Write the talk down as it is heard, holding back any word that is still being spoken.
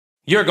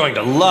You're going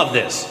to love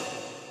this.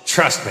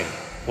 Trust me,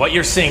 what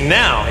you're seeing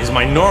now is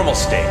my normal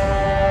state.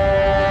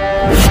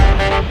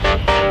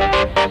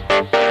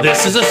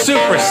 This is a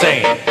Super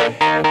Saiyan.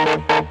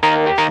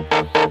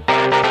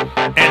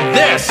 And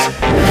this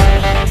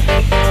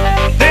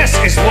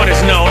is what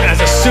is known as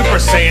a Super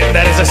Saiyan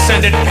that has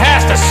ascended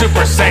past a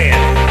Super Saiyan.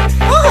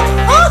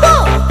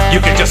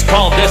 You could just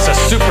call this a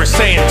Super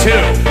Saiyan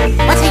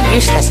 2. What a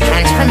useless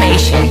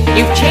transformation.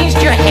 You've changed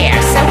your hair,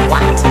 so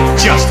what?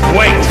 Just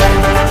wait.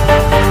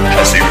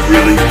 Has he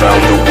really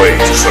found a way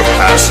to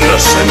surpass an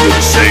ascended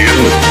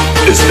Saiyan?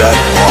 Is that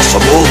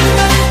possible?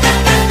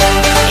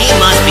 He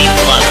must be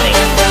bluffing.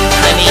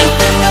 I mean,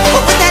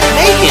 what would that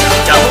make him?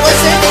 Double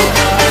ascended?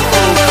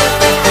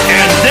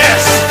 And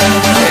this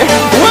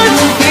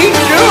What's he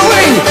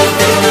doing?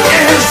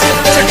 is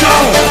to go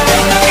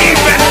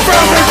even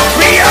further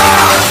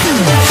beyond.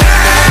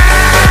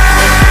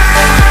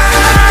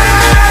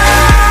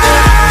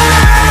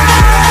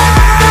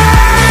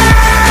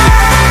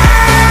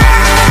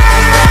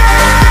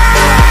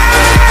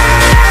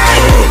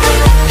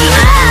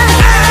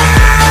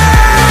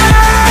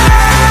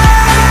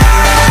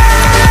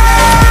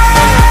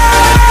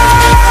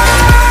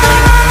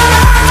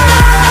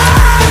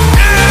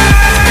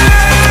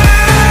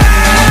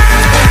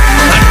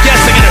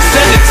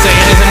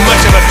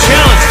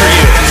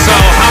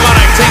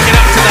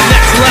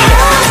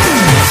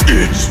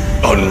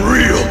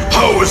 Unreal!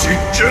 How is he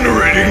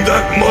generating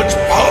that much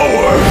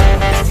power?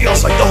 It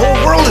feels like the whole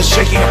world is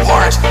shaking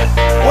apart.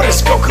 What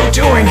is Goku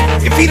doing?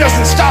 If he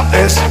doesn't stop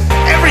this,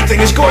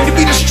 everything is going to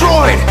be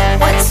destroyed.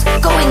 What's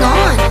going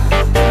on?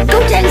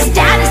 Goten's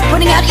dad is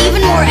putting out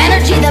even more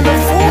energy than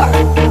before.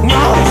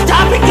 No,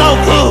 stop it,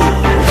 Goku!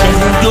 If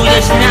you do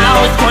this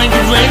now, it's going to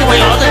drain away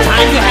all the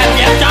time you have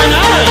left on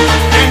Earth!